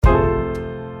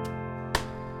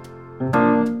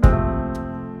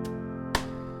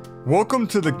Welcome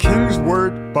to the King's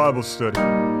Word Bible Study.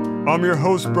 I'm your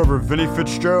host, Brother Vinny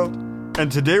Fitzgerald,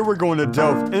 and today we're going to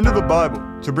delve into the Bible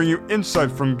to bring you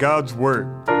insight from God's Word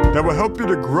that will help you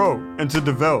to grow and to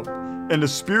develop into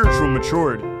spiritual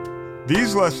maturity.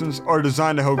 These lessons are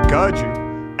designed to help guide you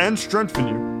and strengthen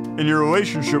you in your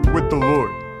relationship with the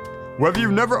Lord. Whether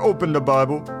you've never opened a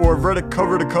Bible or have read it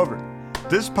cover to cover,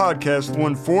 this podcast will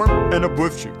inform and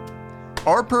uplift you.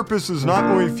 Our purpose is not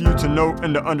only for you to know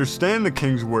and to understand the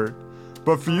King's Word,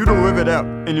 but for you to live it out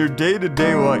in your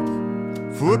day-to-day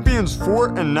life. Philippians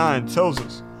 4:9 tells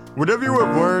us, "Whatever you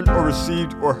have learned or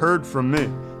received or heard from me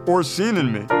or seen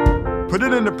in me, put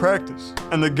it into practice,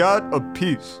 and the God of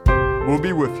peace will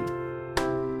be with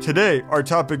you." Today, our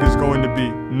topic is going to be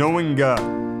knowing God.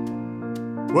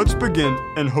 Let's begin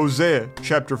in Hosea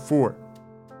chapter 4.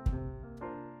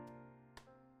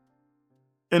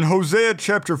 In Hosea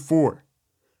chapter 4,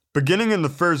 beginning in the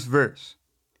first verse,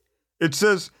 it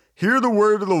says, "Hear the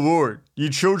word of the Lord, ye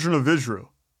children of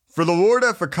Israel. For the Lord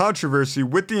hath a controversy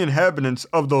with the inhabitants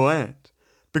of the land,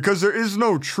 because there is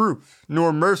no truth,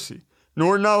 nor mercy,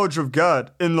 nor knowledge of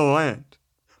God in the land.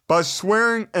 By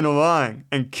swearing and lying,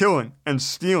 and killing, and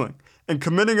stealing, and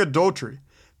committing adultery,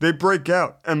 they break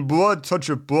out, and blood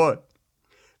toucheth blood.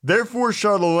 Therefore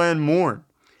shall the land mourn,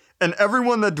 and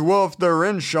everyone that dwelleth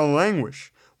therein shall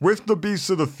languish, with the beasts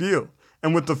of the field,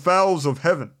 and with the fowls of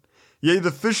heaven. Yea, the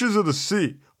fishes of the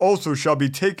sea also shall be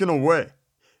taken away.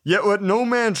 Yet let no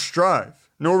man strive,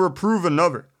 nor reprove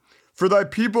another, for thy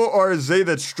people are as they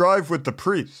that strive with the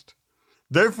priest.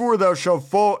 Therefore thou shalt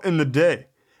fall in the day,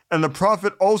 and the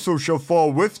prophet also shall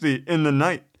fall with thee in the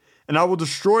night, and I will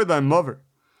destroy thy mother.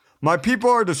 My people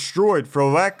are destroyed for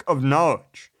lack of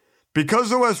knowledge.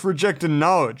 Because thou hast rejected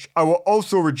knowledge, I will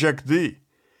also reject thee,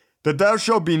 that thou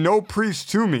shalt be no priest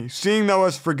to me, seeing thou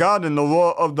hast forgotten the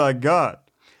law of thy God.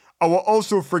 I will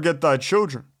also forget thy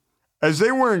children. As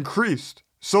they were increased,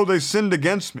 so they sinned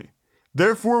against me.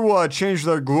 Therefore will I change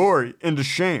their glory into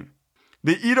shame.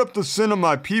 They eat up the sin of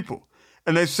my people,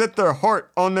 and they set their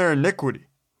heart on their iniquity.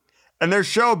 And there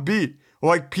shall be,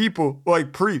 like people,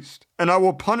 like priests, and I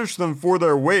will punish them for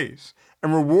their ways,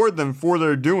 and reward them for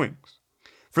their doings.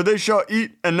 For they shall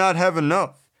eat and not have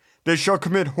enough. They shall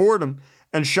commit whoredom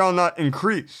and shall not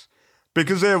increase,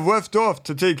 because they have left off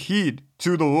to take heed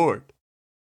to the Lord."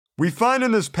 We find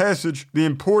in this passage the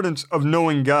importance of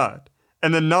knowing God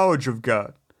and the knowledge of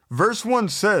God. Verse 1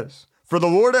 says, "For the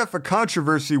Lord hath a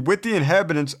controversy with the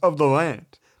inhabitants of the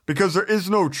land, because there is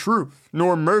no truth,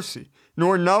 nor mercy,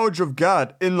 nor knowledge of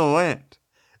God in the land."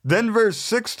 Then verse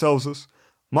 6 tells us,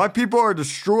 "My people are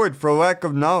destroyed for lack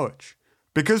of knowledge.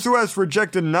 Because thou hast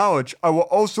rejected knowledge, I will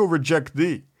also reject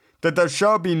thee, that thou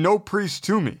shalt be no priest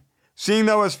to me. Seeing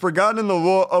thou hast forgotten the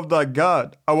law of thy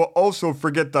God, I will also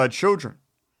forget thy children."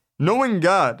 Knowing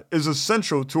God is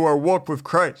essential to our walk with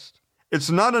Christ. It's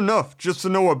not enough just to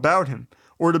know about Him,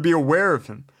 or to be aware of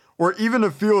Him, or even to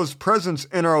feel His presence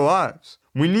in our lives.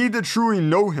 We need to truly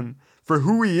know Him for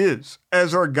who He is,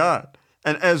 as our God,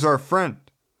 and as our friend.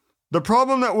 The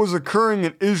problem that was occurring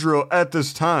in Israel at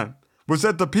this time was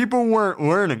that the people weren't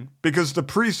learning because the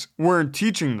priests weren't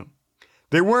teaching them.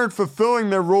 They weren't fulfilling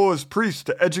their role as priests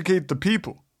to educate the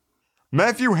people.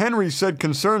 Matthew Henry said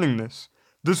concerning this,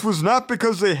 "This was not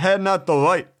because they had not the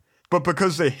light, but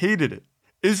because they hated it."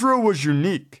 Israel was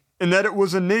unique in that it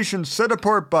was a nation set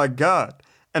apart by God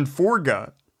and for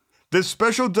God. This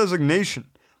special designation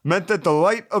meant that the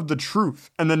light of the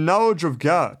truth and the knowledge of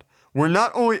God were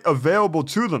not only available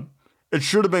to them, it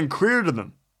should have been clear to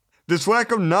them. This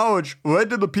lack of knowledge led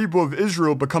to the people of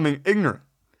Israel becoming ignorant.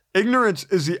 Ignorance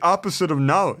is the opposite of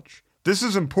knowledge. This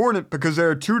is important because there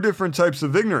are two different types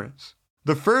of ignorance.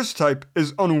 The first type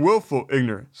is unwillful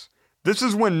ignorance. This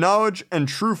is when knowledge and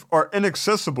truth are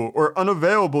inaccessible or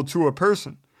unavailable to a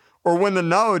person, or when the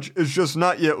knowledge is just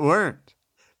not yet learned.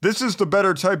 This is the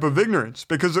better type of ignorance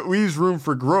because it leaves room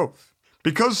for growth.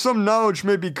 Because some knowledge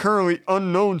may be currently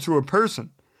unknown to a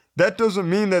person, that doesn't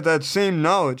mean that that same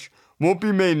knowledge won't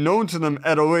be made known to them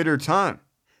at a later time.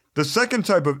 The second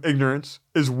type of ignorance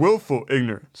is willful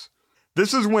ignorance.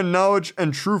 This is when knowledge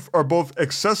and truth are both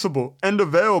accessible and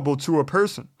available to a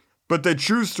person, but they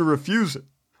choose to refuse it,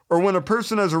 or when a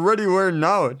person has already learned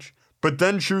knowledge, but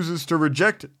then chooses to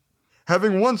reject it.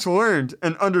 Having once learned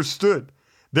and understood,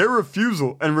 their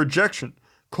refusal and rejection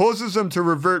causes them to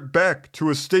revert back to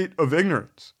a state of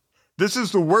ignorance. This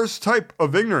is the worst type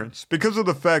of ignorance because of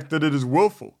the fact that it is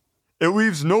willful. It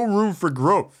leaves no room for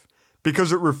growth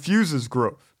because it refuses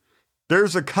growth. There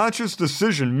is a conscious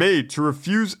decision made to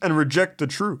refuse and reject the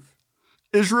truth.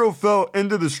 Israel fell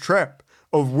into this trap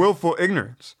of willful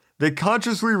ignorance. They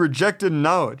consciously rejected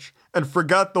knowledge and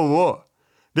forgot the law.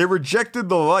 They rejected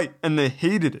the light and they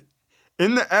hated it.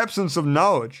 In the absence of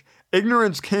knowledge,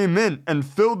 ignorance came in and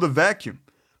filled the vacuum,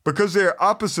 because they are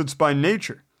opposites by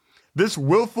nature. This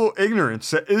willful ignorance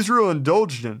that Israel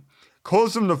indulged in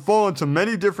caused them to fall into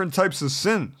many different types of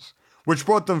sins, which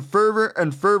brought them further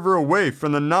and further away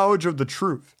from the knowledge of the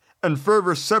truth, and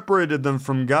further separated them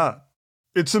from God.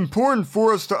 It's important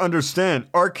for us to understand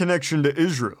our connection to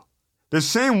Israel. The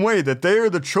same way that they are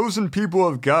the chosen people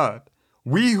of God,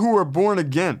 we who are born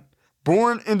again,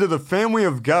 born into the family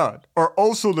of God, are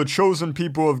also the chosen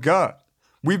people of God.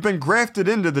 We've been grafted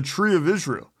into the tree of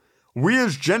Israel. We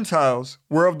as Gentiles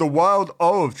were of the wild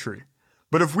olive tree.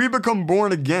 But if we become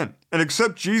born again and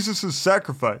accept Jesus'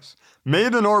 sacrifice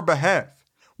made in our behalf,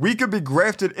 we could be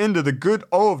grafted into the good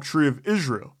olive tree of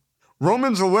Israel.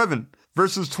 Romans 11,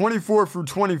 verses 24 through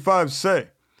 25 say,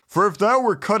 "For if thou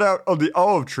were cut out of the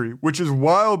olive tree, which is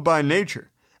wild by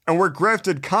nature, and were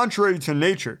grafted contrary to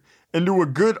nature into a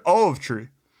good olive tree,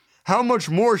 how much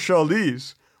more shall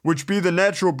these, which be the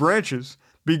natural branches,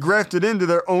 be grafted into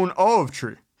their own olive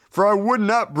tree? For I would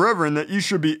not, brethren, that ye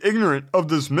should be ignorant of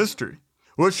this mystery,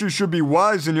 lest ye should be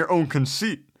wise in your own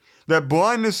conceit, that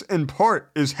blindness in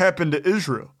part is happened to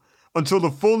Israel, until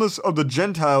the fullness of the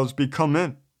Gentiles be come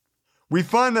in." We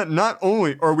find that not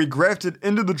only are we grafted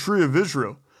into the tree of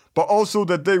Israel, but also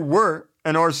that they were,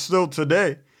 and are still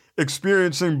today,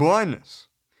 experiencing blindness.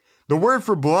 The word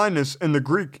for blindness in the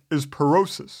Greek is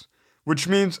parosis, which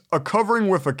means a covering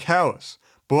with a callus,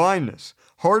 blindness,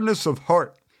 hardness of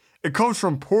heart. It comes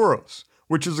from poros,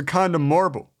 which is a kind of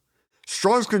marble.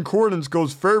 Strong's Concordance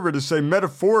goes further to say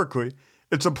metaphorically,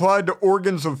 it's applied to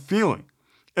organs of feeling.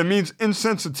 It means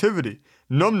insensitivity,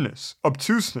 numbness,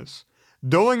 obtuseness,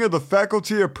 dulling of the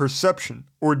faculty of perception,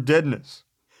 or deadness.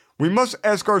 We must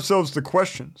ask ourselves the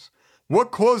questions: what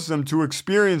caused them to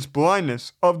experience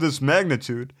blindness of this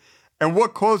magnitude, and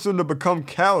what caused them to become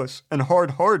callous and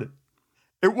hard-hearted?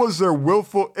 It was their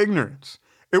willful ignorance.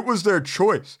 It was their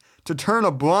choice to turn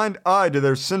a blind eye to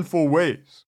their sinful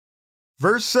ways.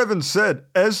 Verse 7 said,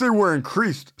 "As they were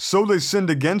increased, so they sinned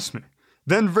against me."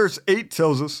 Then verse 8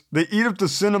 tells us, "They eat up the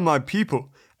sin of my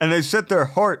people, and they set their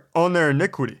heart on their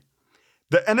iniquity."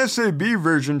 The NSAB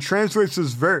version translates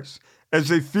this verse as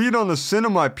 "they feed on the sin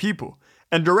of my people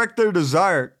and direct their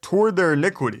desire toward their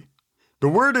iniquity." The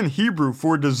word in Hebrew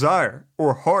for desire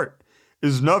or heart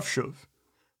is nafshav,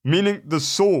 meaning the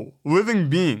soul, living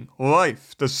being,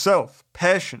 life, the self,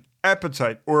 passion,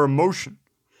 appetite, or emotion.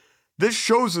 This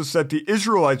shows us that the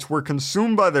Israelites were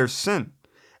consumed by their sin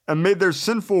and made their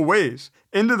sinful ways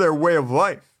into their way of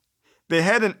life. They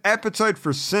had an appetite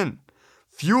for sin,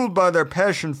 fueled by their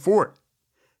passion for it.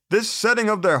 This setting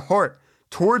of their heart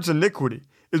towards iniquity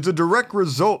is a direct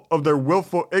result of their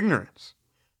willful ignorance.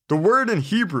 The word in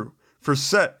Hebrew for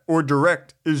set or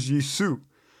direct is yisu,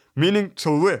 meaning to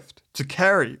lift, to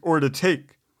carry, or to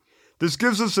take. This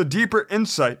gives us a deeper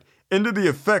insight into the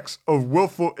effects of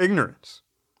willful ignorance.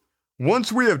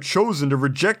 Once we have chosen to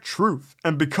reject truth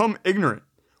and become ignorant,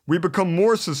 we become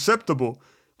more susceptible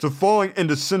to falling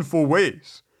into sinful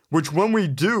ways, which when we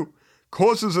do,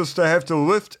 causes us to have to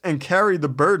lift and carry the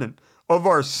burden of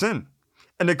our sin,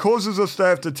 and it causes us to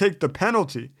have to take the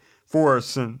penalty for our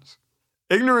sins.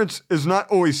 Ignorance is not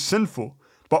only sinful,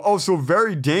 but also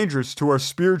very dangerous to our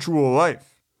spiritual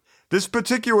life. This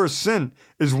particular sin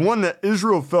is one that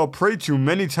Israel fell prey to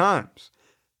many times.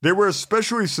 They were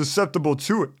especially susceptible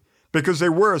to it because they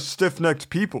were a stiff-necked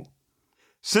people.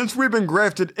 Since we've been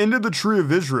grafted into the tree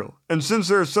of Israel, and since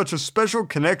there is such a special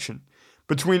connection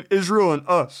between Israel and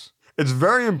us, it's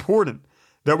very important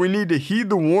that we need to heed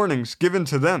the warnings given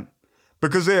to them,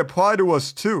 because they apply to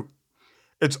us too.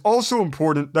 It's also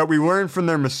important that we learn from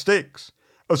their mistakes,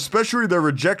 especially their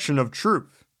rejection of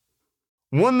truth.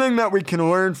 One thing that we can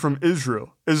learn from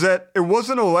Israel is that it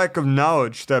wasn't a lack of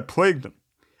knowledge that plagued them.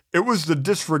 It was the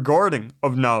disregarding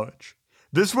of knowledge.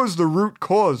 This was the root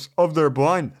cause of their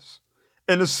blindness.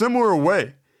 In a similar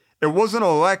way, it wasn't a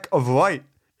lack of light.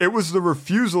 It was the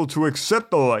refusal to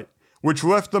accept the light, which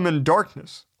left them in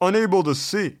darkness, unable to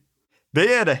see. They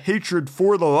had a hatred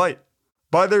for the light.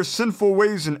 By their sinful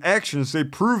ways and actions, they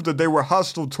proved that they were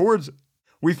hostile towards it.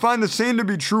 We find the same to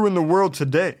be true in the world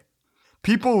today.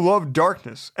 People love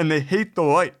darkness and they hate the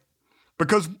light.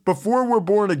 Because before we're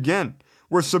born again,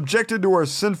 we're subjected to our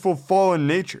sinful fallen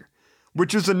nature,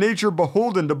 which is a nature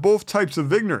beholden to both types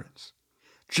of ignorance.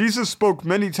 Jesus spoke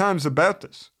many times about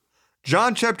this.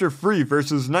 John chapter 3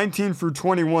 verses 19 through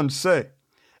 21 say,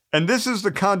 "And this is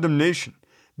the condemnation,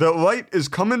 that light is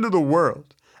come into the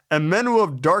world, and men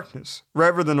love darkness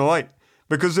rather than light,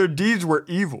 because their deeds were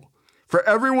evil. For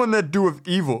everyone that doeth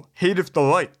evil hateth the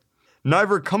light,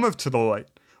 neither cometh to the light,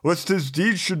 lest his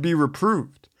deeds should be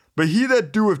reproved. But he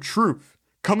that doeth truth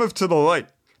cometh to the light,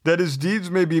 that his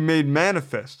deeds may be made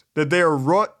manifest, that they are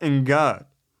wrought in God.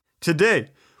 Today,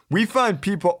 we find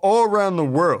people all around the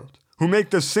world who make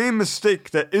the same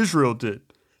mistake that Israel did.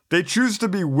 They choose to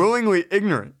be willingly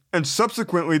ignorant, and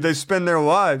subsequently they spend their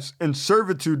lives in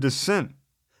servitude to sin.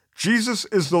 Jesus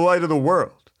is the light of the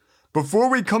world. Before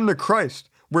we come to Christ,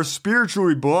 we're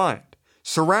spiritually blind,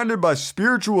 surrounded by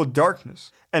spiritual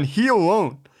darkness, and He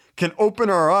alone can open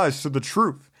our eyes to the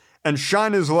truth and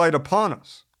shine His light upon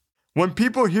us. When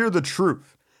people hear the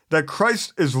truth, that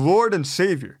Christ is Lord and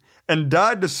Savior, and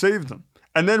died to save them,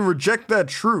 and then reject that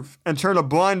truth and turn a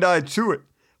blind eye to it,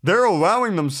 they're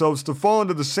allowing themselves to fall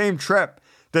into the same trap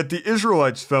that the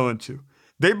Israelites fell into.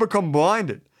 They become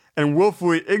blinded and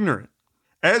willfully ignorant.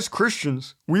 As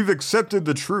Christians, we've accepted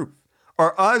the truth.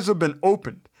 Our eyes have been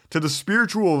opened to the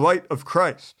spiritual light of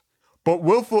Christ. But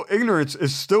willful ignorance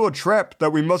is still a trap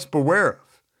that we must beware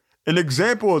of. An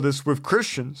example of this with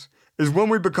Christians is when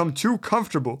we become too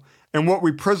comfortable in what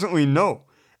we presently know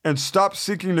and stop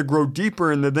seeking to grow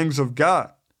deeper in the things of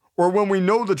God, or when we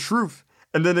know the truth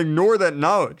and then ignore that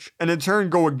knowledge and in turn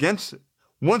go against it.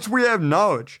 Once we have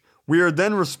knowledge, we are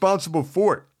then responsible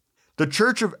for it. The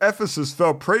church of Ephesus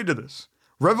fell prey to this.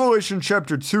 Revelation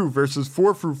chapter 2 verses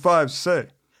 4 through 5 say,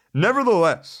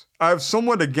 "Nevertheless, I have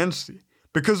somewhat against thee,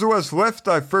 because thou hast left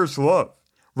thy first love.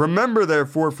 Remember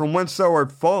therefore from whence thou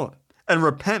art fallen, and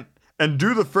repent, and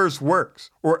do the first works,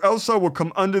 or else I will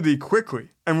come unto thee quickly,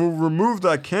 and will remove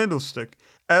thy candlestick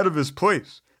out of his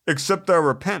place, except thou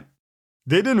repent."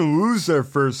 They didn't lose their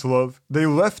first love, they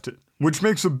left it, which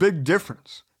makes a big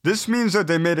difference. This means that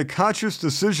they made a conscious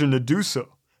decision to do so.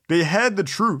 They had the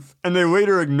truth, and they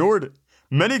later ignored it.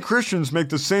 Many Christians make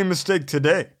the same mistake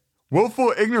today.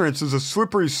 Willful ignorance is a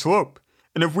slippery slope,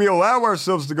 and if we allow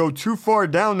ourselves to go too far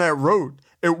down that road,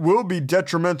 it will be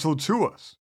detrimental to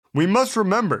us. We must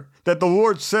remember that the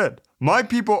Lord said, "My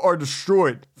people are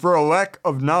destroyed for a lack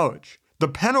of knowledge." The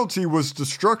penalty was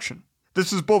destruction.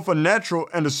 This is both a natural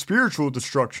and a spiritual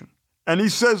destruction. And He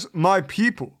says, "my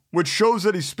people," which shows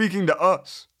that He's speaking to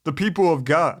us, the people of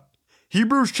God.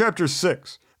 Hebrews chapter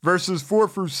 6, verses 4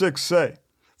 through 6 say,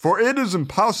 "For it is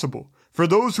impossible for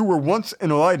those who were once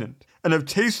enlightened and have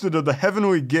tasted of the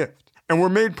heavenly gift and were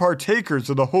made partakers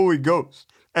of the Holy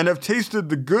Ghost and have tasted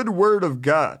the good word of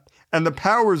God and the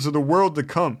powers of the world to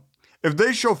come, if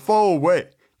they shall fall away,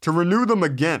 to renew them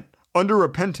again under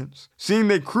repentance, seeing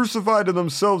they crucify to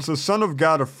themselves the Son of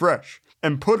God afresh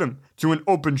and put Him to an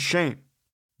open shame."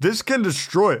 This can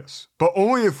destroy us, but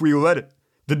only if we let it.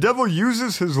 The devil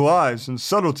uses his lies and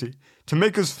subtlety to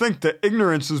make us think that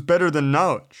ignorance is better than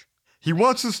knowledge. He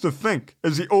wants us to think,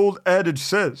 as the old adage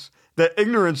says, that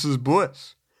ignorance is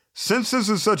bliss. Since this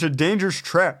is such a dangerous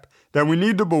trap that we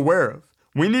need to beware of,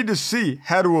 we need to see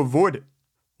how to avoid it.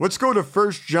 Let's go to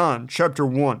 1 John chapter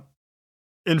 1.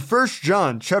 In 1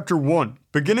 John chapter 1,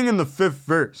 beginning in the 5th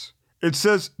verse, it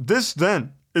says, "This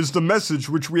then is the message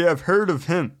which we have heard of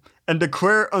Him, and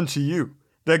declare unto you,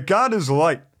 that God is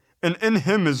light, and in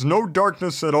Him is no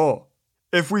darkness at all.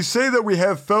 If we say that we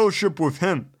have fellowship with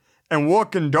Him, and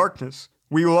walk in darkness,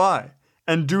 we lie,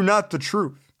 and do not the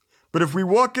truth. But if we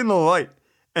walk in the light,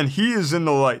 and He is in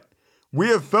the light, we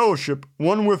have fellowship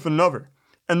one with another,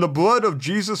 and the blood of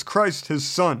Jesus Christ His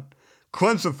Son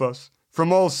cleanseth us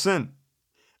from all sin.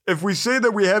 If we say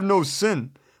that we have no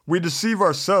sin, we deceive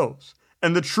ourselves,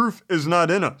 and the truth is not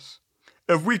in us.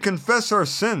 If we confess our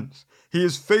sins, He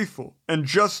is faithful and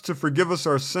just to forgive us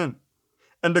our sin,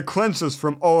 and to cleanse us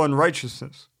from all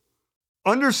unrighteousness."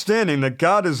 Understanding that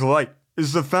God is light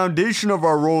is the foundation of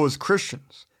our role as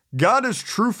Christians. God is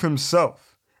truth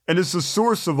Himself, and is the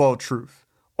source of all truth.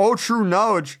 All true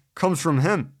knowledge comes from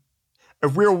Him.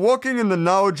 If we are walking in the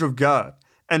knowledge of God,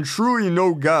 and truly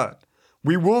know God,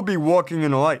 we will be walking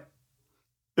in light.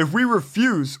 If we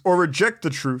refuse or reject the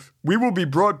truth, we will be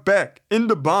brought back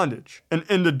into bondage and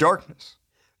into darkness.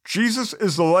 Jesus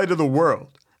is the light of the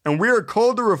world, and we are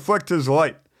called to reflect His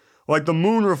light, like the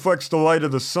moon reflects the light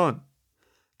of the sun.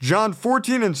 John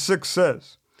 14:6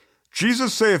 says,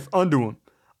 "Jesus saith unto him,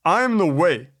 I am the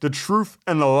way, the truth,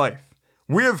 and the life."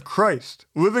 We have Christ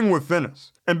living within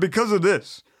us, and because of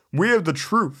this, we have the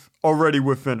truth already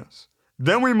within us.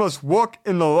 Then we must walk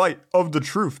in the light of the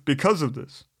truth because of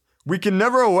this. We can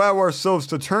never allow ourselves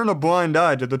to turn a blind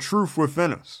eye to the truth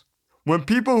within us. When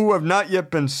people who have not yet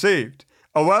been saved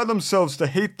allow themselves to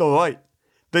hate the light,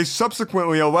 they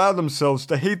subsequently allow themselves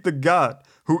to hate the God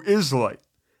who is light.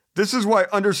 This is why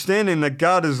understanding that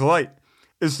God is light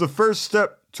is the first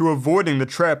step to avoiding the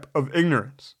trap of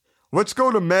ignorance. Let's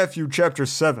go to Matthew chapter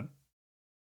 7.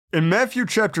 In Matthew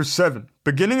chapter 7,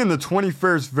 beginning in the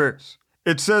 21st verse,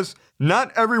 It says,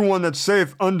 "Not everyone that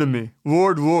saith unto me,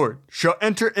 Lord, Lord, shall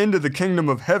enter into the kingdom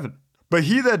of heaven, but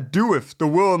he that doeth the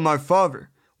will of my Father,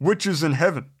 which is in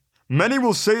heaven. Many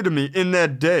will say to me in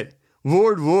that day,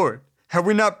 Lord, Lord, have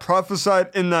we not prophesied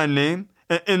in thy name,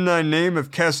 and in thy name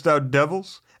have cast out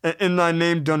devils, and in thy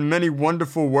name done many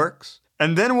wonderful works?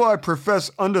 And then will I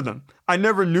profess unto them, I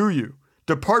never knew you.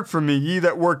 Depart from me, ye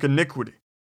that work iniquity."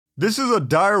 This is a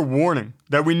dire warning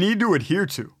that we need to adhere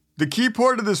to. The key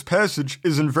part of this passage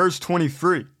is in verse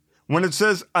 23, when it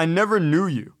says, "I never knew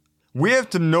you." We have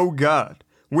to know God.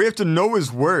 We have to know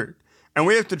His Word, and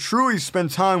we have to truly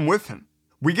spend time with Him.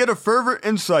 We get a further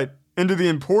insight into the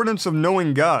importance of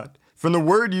knowing God from the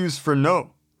word used for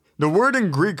know. The word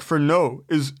in Greek for know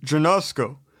is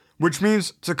ginosko, which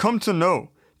means to come to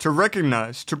know, to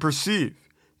recognize, to perceive.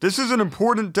 This is an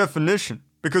important definition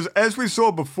because, as we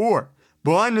saw before,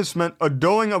 blindness meant a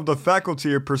dulling of the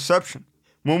faculty of perception.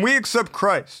 When we accept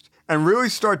Christ and really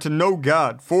start to know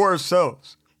God for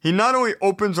ourselves, He not only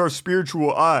opens our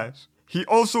spiritual eyes, He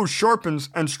also sharpens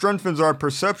and strengthens our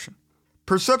perception.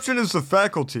 Perception is the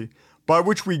faculty by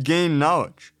which we gain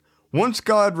knowledge. Once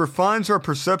God refines our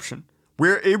perception, we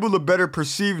are able to better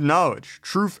perceive knowledge,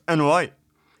 truth, and light.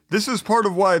 This is part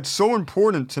of why it's so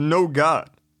important to know God.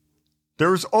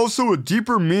 There is also a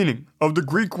deeper meaning of the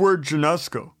Greek word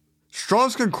ginosko.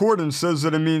 Strong's Concordance says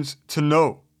that it means to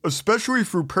know, especially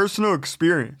through personal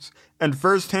experience and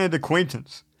first-hand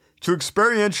acquaintance, to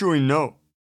experientially know.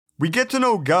 We get to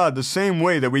know God the same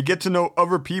way that we get to know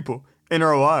other people in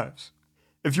our lives.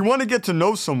 If you want to get to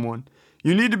know someone,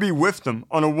 you need to be with them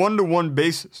on a one-to-one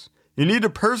basis. You need to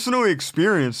personally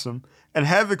experience them and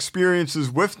have experiences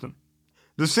with them.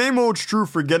 The same holds true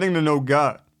for getting to know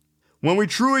God. When we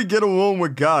truly get alone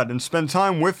with God and spend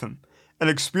time with Him and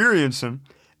experience Him,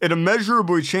 it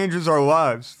immeasurably changes our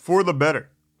lives for the better.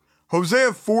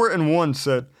 Hosea 4:1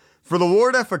 said, "For the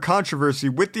Lord hath a controversy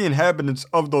with the inhabitants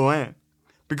of the land,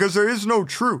 because there is no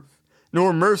truth,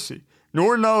 nor mercy,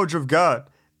 nor knowledge of God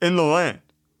in the land."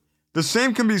 The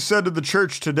same can be said of the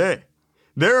church today.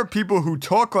 There are people who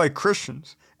talk like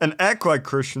Christians and act like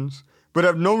Christians, but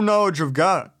have no knowledge of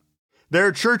God. There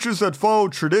are churches that follow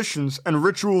traditions and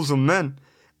rituals of men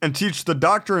and teach the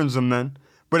doctrines of men,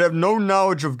 but have no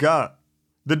knowledge of God.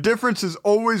 The difference is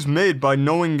always made by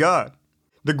knowing God.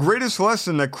 The greatest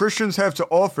lesson that Christians have to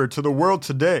offer to the world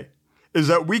today is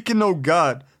that we can know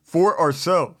God for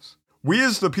ourselves. We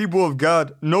as the people of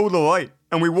God know the light,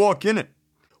 and we walk in it.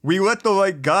 We let the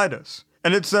light guide us,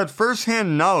 and it's that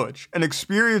first-hand knowledge and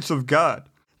experience of God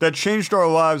that changed our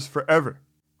lives forever.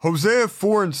 Hosea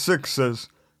 4:6 says,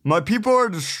 "My people are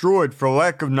destroyed for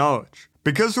lack of knowledge.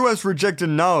 Because who has rejected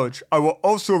knowledge, I will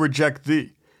also reject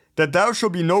thee, that thou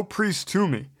shalt be no priest to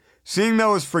me. Seeing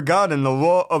thou hast forgotten the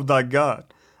law of thy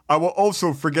God, I will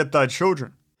also forget thy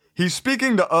children." He's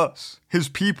speaking to us, His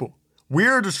people. We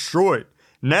are destroyed,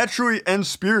 naturally and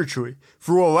spiritually,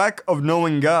 through a lack of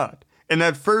knowing God, in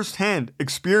that first-hand,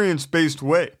 experience-based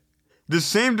way. This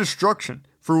same destruction,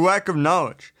 through lack of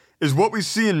knowledge, is what we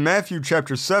see in Matthew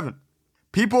chapter 7.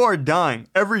 People are dying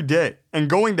every day and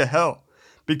going to hell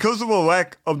because of a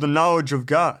lack of the knowledge of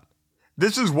God.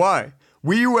 This is why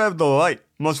we who have the light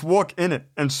must walk in it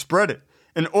and spread it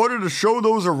in order to show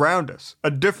those around us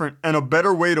a different and a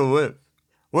better way to live.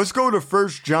 Let's go to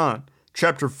 1 John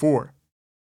chapter 4.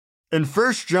 In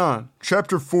 1 John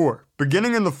chapter 4,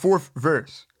 beginning in the 4th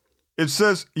verse, it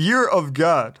says, "Ye are of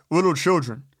God, little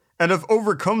children, and have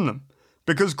overcome them,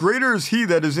 because greater is He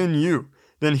that is in you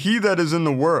than he that is in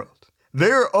the world.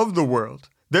 They are of the world,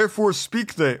 therefore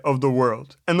speak they of the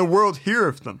world, and the world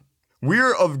heareth them. We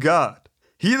are of God.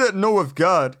 He that knoweth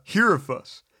God heareth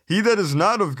us. He that is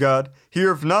not of God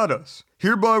heareth not us.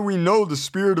 Hereby we know the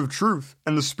spirit of truth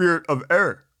and the spirit of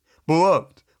error.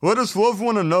 Beloved, let us love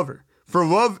one another, for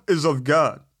love is of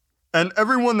God. And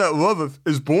everyone that loveth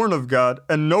is born of God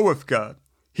and knoweth God.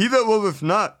 He that loveth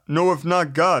not knoweth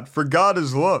not God, for God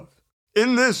is love.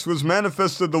 In this was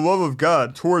manifested the love of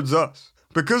God towards us,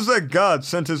 because that God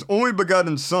sent His only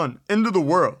begotten Son into the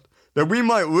world, that we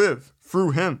might live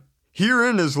through Him.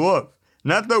 Herein is love,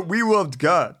 not that we loved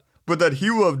God, but that He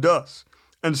loved us,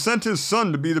 and sent His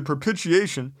Son to be the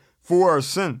propitiation for our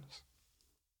sins.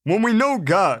 When we know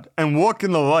God and walk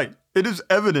in the light, it is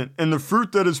evident in the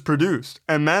fruit that is produced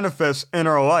and manifests in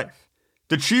our life.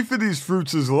 The chief of these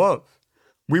fruits is love.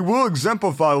 We will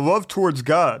exemplify love towards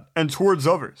God and towards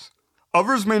others.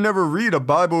 Others may never read a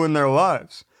Bible in their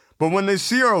lives, but when they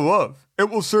see our love, it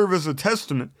will serve as a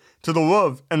testament to the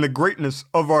love and the greatness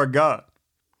of our God.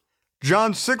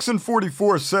 John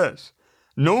 6:44 says,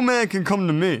 "No man can come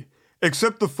to me,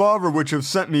 except the Father which hath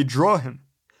sent me draw him."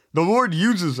 The Lord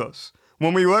uses us.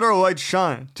 when we let our light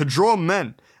shine to draw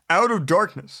men out of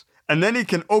darkness, and then He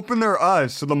can open their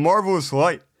eyes to the marvelous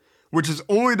light, which is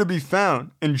only to be found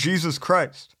in Jesus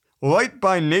Christ. Light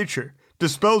by nature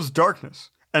dispels darkness,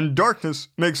 and darkness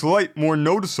makes light more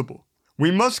noticeable.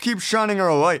 We must keep shining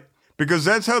our light, because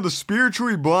that's how the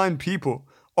spiritually blind people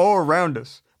all around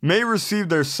us may receive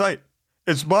their sight.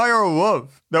 It's by our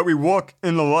love that we walk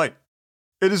in the light.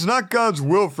 It is not God's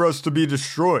will for us to be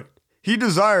destroyed. He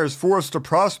desires for us to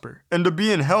prosper and to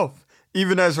be in health,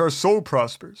 even as our soul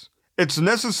prospers. It's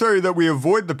necessary that we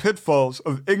avoid the pitfalls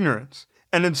of ignorance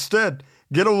and instead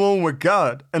get alone with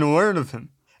God and learn of Him,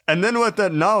 and then let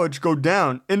that knowledge go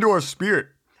down into our spirit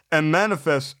and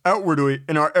manifest outwardly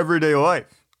in our everyday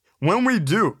life. When we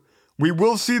do, we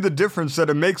will see the difference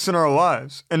that it makes in our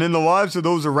lives and in the lives of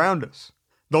those around us.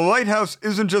 The lighthouse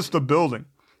isn't just a building,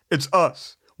 it's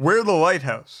us. We're the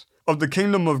lighthouse of the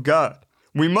kingdom of God.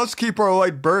 We must keep our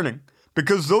light burning,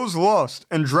 because those lost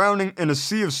and drowning in a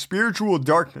sea of spiritual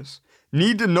darkness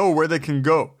need to know where they can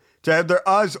go to have their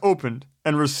eyes opened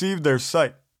and receive their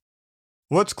sight.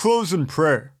 Let's close in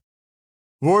prayer.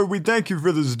 Lord, we thank You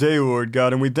for this day, Lord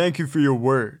God, and we thank You for Your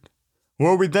word.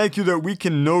 Lord, we thank You that we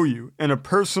can know You in a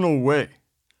personal way.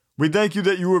 We thank You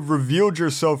that You have revealed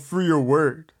Yourself through Your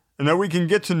word, and that we can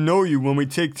get to know You when we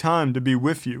take time to be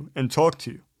with You and talk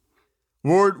to You.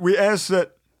 Lord, we ask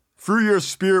that through Your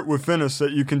Spirit within us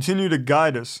that You continue to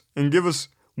guide us and give us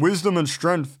wisdom and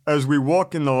strength as we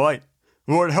walk in the light.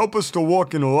 Lord, help us to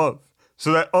walk in love,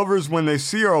 so that others, when they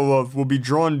see our love, will be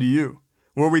drawn to You.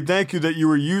 Lord, we thank You that You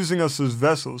are using us as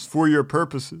vessels for Your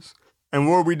purposes. And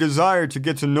Lord, we desire to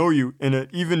get to know You in an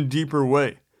even deeper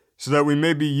way, so that we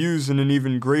may be used in an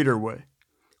even greater way.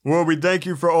 Lord, we thank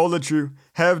You for all that You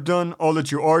have done, all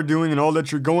that You are doing, and all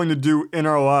that You're going to do in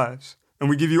our lives. And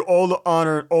we give You all the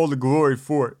honor and all the glory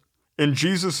for it. In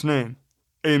Jesus' name,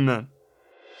 amen.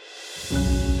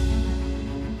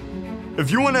 If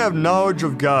you want to have knowledge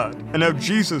of God and have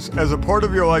Jesus as a part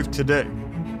of your life today,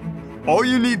 all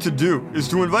you need to do is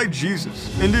to invite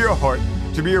Jesus into your heart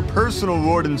to be your personal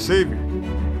Lord and Savior.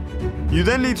 You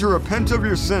then need to repent of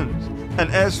your sins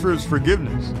and ask for His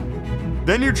forgiveness.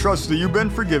 Then you trust that you've been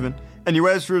forgiven and you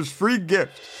ask for His free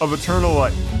gift of eternal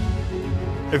life.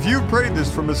 If you've prayed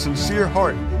this from a sincere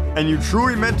heart and you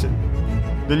truly meant it,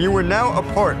 then you are now a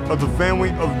part of the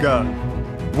family of God.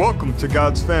 Welcome to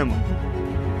God's family.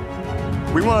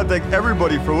 We want to thank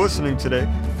everybody for listening today.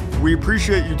 We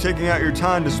appreciate you taking out your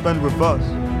time to spend with us.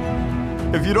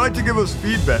 If you'd like to give us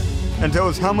feedback and tell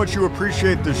us how much you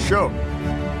appreciate this show,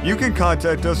 you can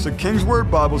contact us at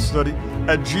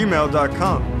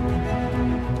kingswordbiblestudy@gmail.com.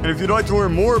 And if you'd like to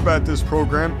learn more about this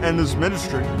program and this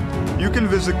ministry, you can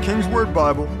visit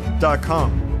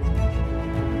kingswordbible.com.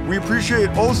 We appreciate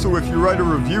also if you write a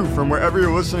review from wherever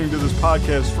you're listening to this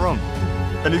podcast from,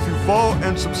 and if you follow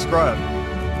and subscribe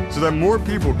so that more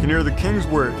people can hear the King's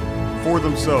Word for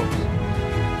themselves.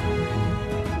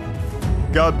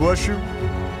 God bless you.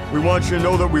 We want you to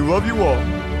know that we love you all,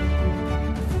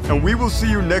 and we will see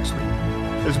you next week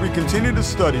as we continue to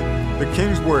study the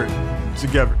King's Word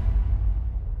together.